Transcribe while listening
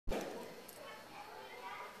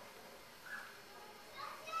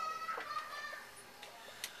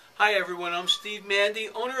Hi everyone, I'm Steve Mandy,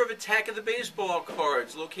 owner of Attack of the Baseball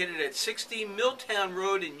Cards, located at 60 Milltown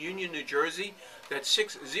Road in Union, New Jersey. That's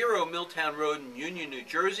 60 Milltown Road in Union, New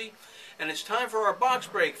Jersey. And it's time for our box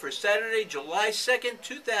break for Saturday, July 2nd,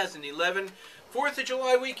 2011, 4th of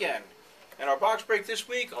July weekend. And our box break this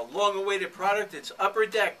week, a long-awaited product, it's Upper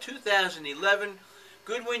Deck 2011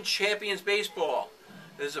 Goodwin Champions Baseball.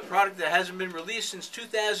 This is a product that hasn't been released since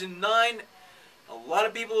 2009. A lot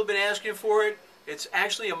of people have been asking for it. It's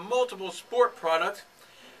actually a multiple sport product.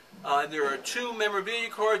 There are 2 memorabilia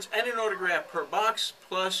cards and an autograph per box,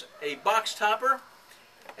 plus a box topper.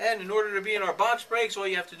 And in order to be in our box breaks, all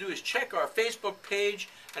you have to do is check our Facebook page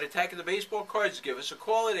at Attack of the Baseball Cards. Give us a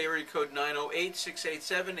call at area code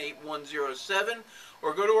 908-687-8107,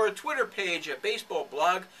 or go to our Twitter page at Baseball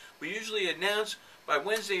Blog. We usually announce by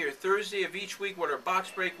Wednesday or Thursday of each week what our box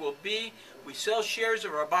break will be. We sell shares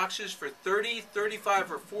of our boxes for $30, $35,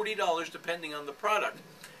 or $40 depending on the product.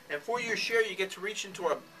 And for your share, you get to reach into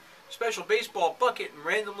our special baseball bucket and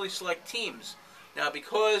randomly select teams. Now,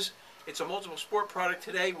 because it's a multiple sport product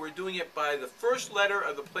today, we're doing it by the first letter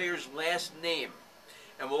of the player's last name.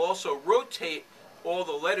 And we'll also rotate all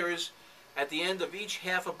the letters at the end of each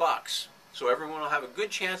half a box, so everyone will have a good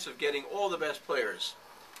chance of getting all the best players.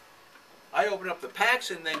 I open up the packs,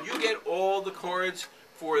 and then you get all the cards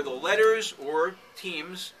for the letters or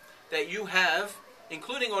teams that you have,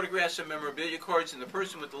 including autographs and memorabilia cards, and the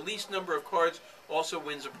person with the least number of cards also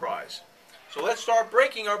wins a prize. So let's start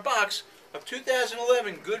breaking our box of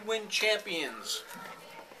 2011 Goodwin Champions.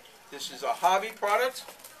 This is a hobby product,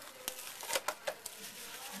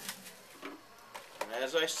 and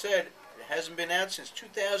as I said, it hasn't been out since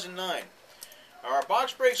 2009. Our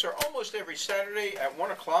box breaks are almost every Saturday at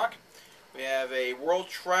 1 o'clock. We have a World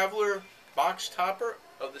Traveler box topper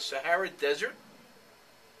of the Sahara Desert.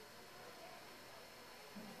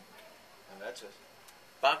 And that's a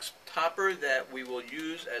box topper that we will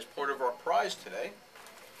use as part of our prize today.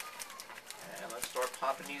 And let's start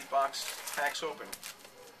popping these box packs open.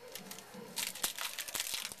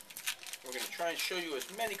 We're going to try and show you as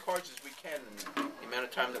many cards as we can in the amount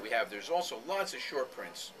of time that we have. There's also lots of short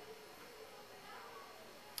prints.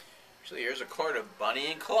 Actually, here's a card of Bonnie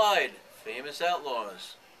and Clyde, famous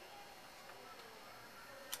outlaws.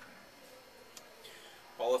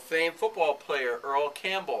 Hall of Fame football player Earl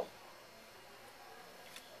Campbell.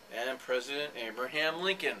 And President Abraham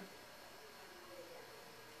Lincoln.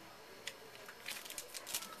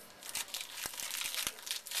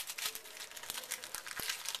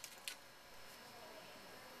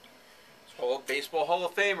 Baseball Hall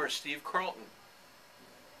of Famer Steve Carlton.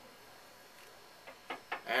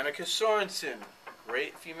 Annika Sorensen,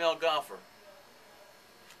 great female golfer.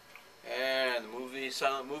 And the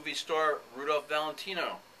silent movie star Rudolph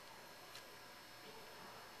Valentino.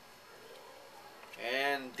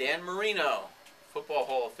 And Dan Marino, Football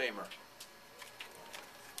Hall of Famer.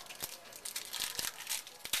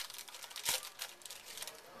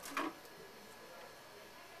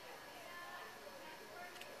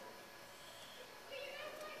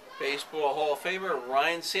 Baseball Hall of Famer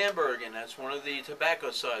Ryan Sandberg, and that's one of the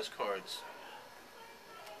tobacco-sized cards.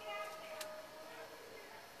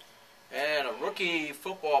 And a rookie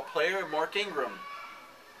football player, Mark Ingram,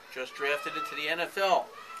 just drafted into the NFL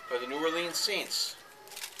by the New Orleans Saints.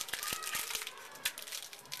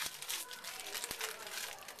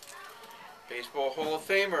 Baseball Hall of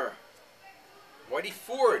Famer Whitey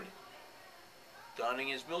Ford, donning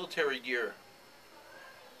his military gear.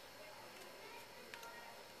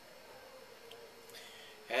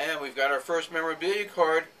 And we've got our first memorabilia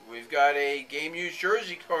card. We've got a game-used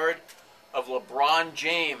jersey card of LeBron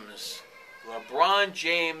James. LeBron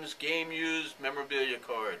James game-used memorabilia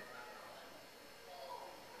card.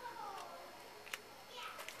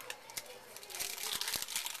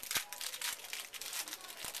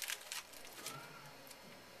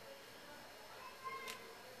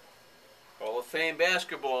 Hall of Fame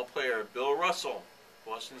basketball player Bill Russell,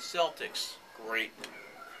 Boston Celtics. Great.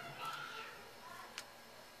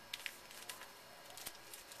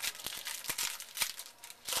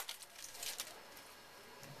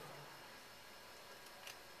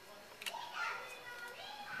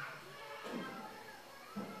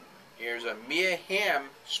 Here's a Mia Hamm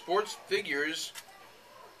Sports Figures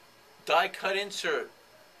die-cut insert.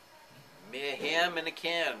 Mia Hamm in a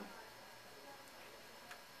can.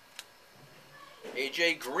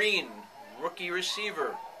 AJ Green, rookie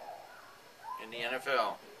receiver in the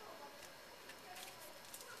NFL.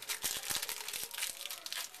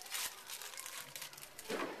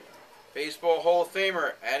 Baseball Hall of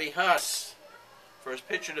Famer Addie Haas, first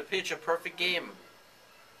pitcher to pitch a perfect game.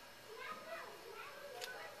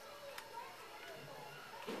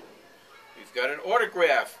 We've got an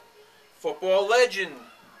autograph. Football legend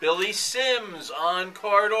Billy Sims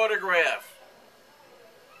on-card autograph.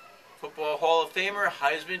 Football Hall of Famer,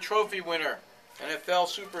 Heisman Trophy winner, NFL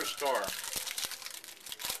superstar.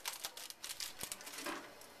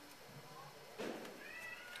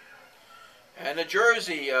 And a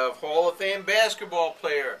jersey of Hall of Fame basketball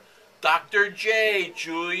player, Dr. J.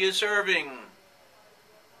 Julius Erving.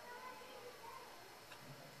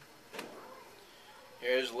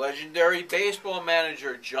 Here's legendary baseball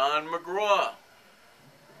manager John McGraw,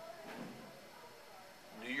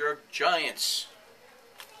 New York Giants.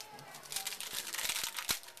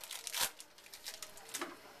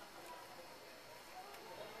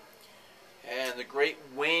 And the great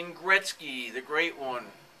Wayne Gretzky, the great one.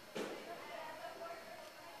 The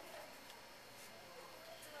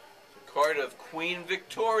card of Queen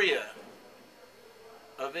Victoria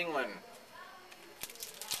of England.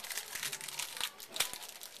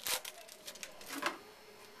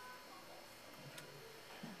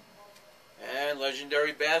 And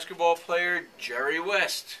legendary basketball player Jerry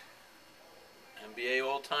West, NBA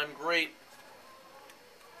all-time great.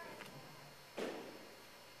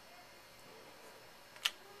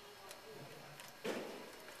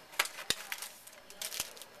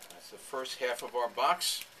 That's the first half of our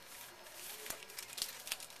box.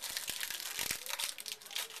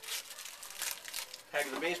 Pack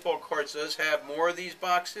of the Baseball cards does have more of these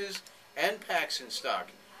boxes and packs in stock.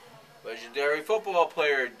 Legendary football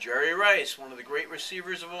player Jerry Rice, one of the great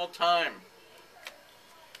receivers of all time.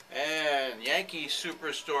 And Yankee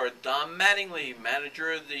superstar Don Mattingly,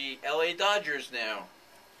 manager of the LA Dodgers now.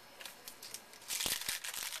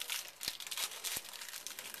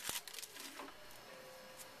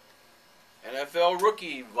 NFL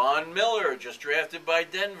rookie Von Miller, just drafted by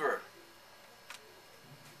Denver.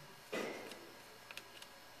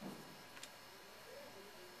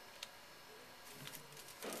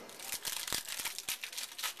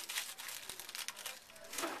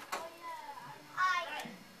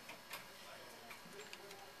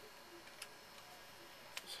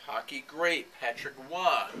 Hockey great Patrick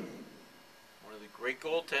Roy, one of the great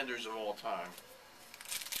goaltenders of all time.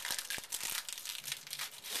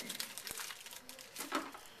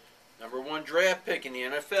 #1 draft pick in the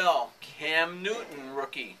NFL, Cam Newton,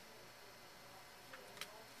 rookie.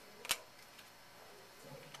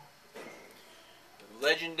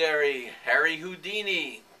 Legendary Harry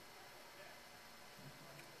Houdini.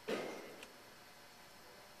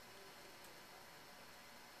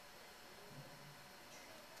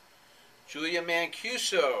 Julia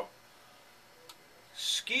Mancuso,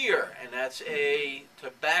 skier, and that's a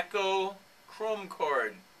tobacco chrome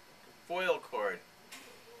card, foil card,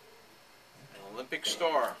 an Olympic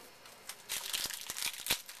star.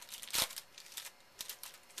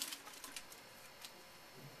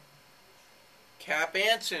 Cap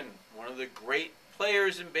Anson, one of the great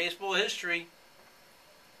players in baseball history.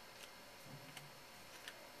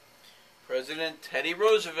 President Teddy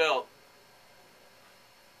Roosevelt.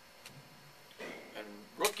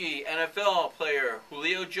 Rookie NFL player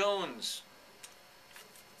Julio Jones.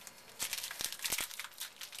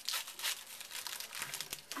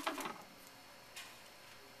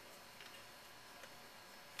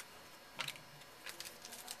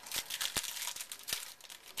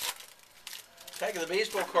 Pack of the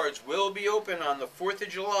Baseball cards will be open on the 4th of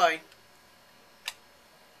July.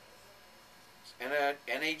 And at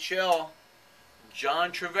NHL,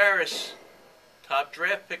 John Tavares, top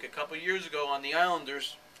draft pick a couple years ago on the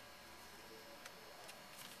Islanders.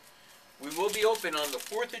 We will be open on the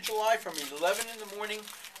 4th of July from 11 in the morning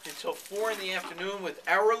until 4 in the afternoon with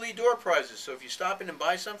hourly door prizes. So if you stop in and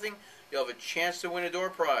buy something, you'll have a chance to win a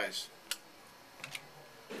door prize.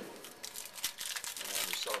 And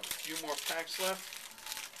we still have a few more packs left.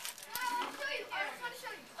 I want to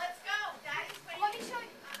show you. Let's go. Daddy's waiting. Let me show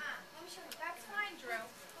you. Let me show you. That's fine, Drew.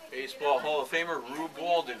 Baseball Hall of Famer Rube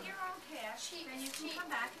Walden. Cheap, and you can come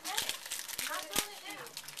back and get it. I'm not doing it now.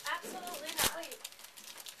 Absolutely not. Wait.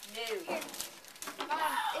 No.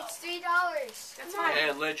 It's $3. That's fine.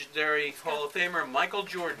 And legendary Hall of Famer Michael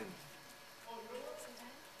Jordan.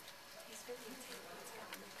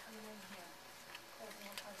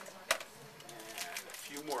 And a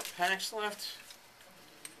few more packs left.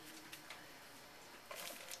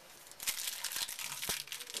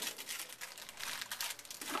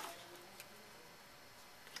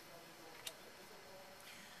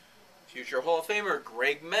 Future Hall of Famer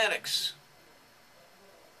Greg Maddux.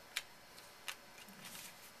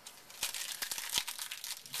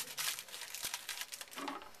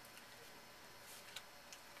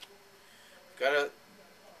 Got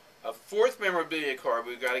a fourth memorabilia card.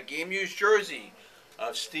 We've got a game-used jersey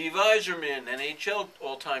of Steve Yzerman, NHL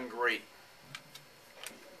all-time great.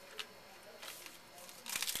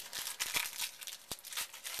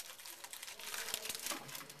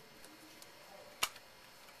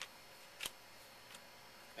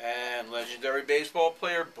 And legendary baseball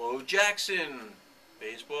player Bo Jackson,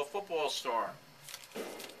 baseball football star.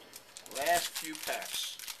 Last few packs.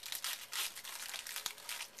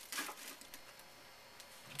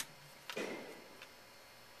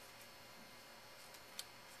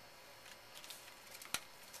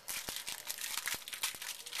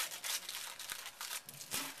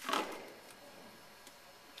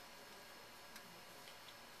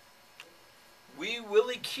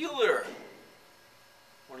 Willie Keeler,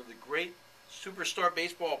 one of the great superstar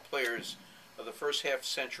baseball players of the first half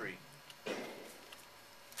century.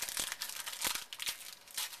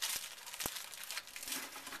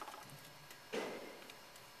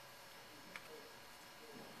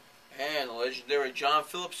 And the legendary John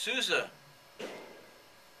Philip Sousa,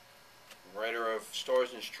 writer of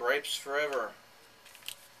Stars and Stripes Forever.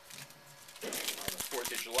 On the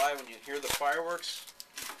 4th of July, when you hear the fireworks,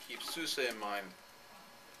 keep Sousa in mind.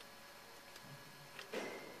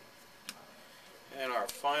 And our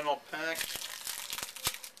final pack.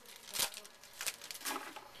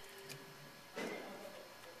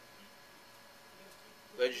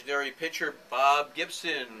 Legendary pitcher Bob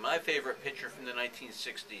Gibson, my favorite pitcher from the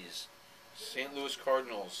 1960s. St. Louis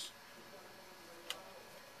Cardinals.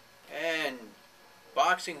 And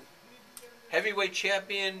boxing heavyweight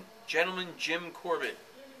champion, gentleman Jim Corbett.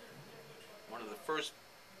 One of the first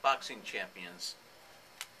boxing champions.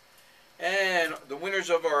 And the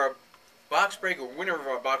winners of our box break, or winner of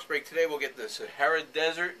our box break today, will get the Sahara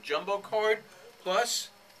Desert Jumbo card, plus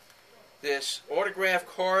this autograph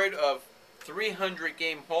card of 300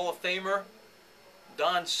 game Hall of Famer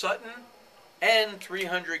Don Sutton and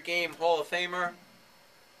 300 game Hall of Famer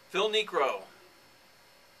Phil Niekro.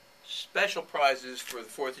 Special prizes for the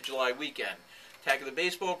 4th of July weekend. Attack of the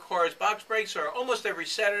Baseball Cards box breaks are almost every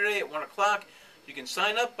Saturday at 1 o'clock. You can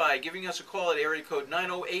sign up by giving us a call at area code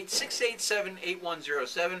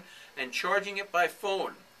 908-687-8107 and charging it by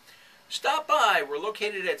phone. Stop by. We're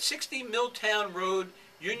located at 60 Milltown Road,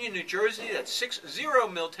 Union, New Jersey. That's 60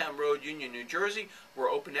 Milltown Road, Union, New Jersey. We're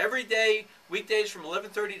open every day, weekdays from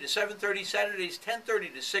 11:30 to 7:30, Saturdays 10:30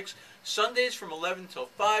 to 6, Sundays from 11 till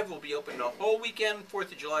 5. We'll be open the whole weekend,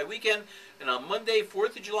 4th of July weekend. And on Monday,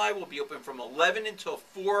 4th of July, we'll be open from 11 until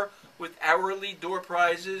 4 with hourly door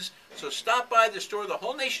prizes. So stop by the store the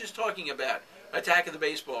whole nation's talking about, Attack of the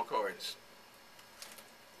Baseball Cards.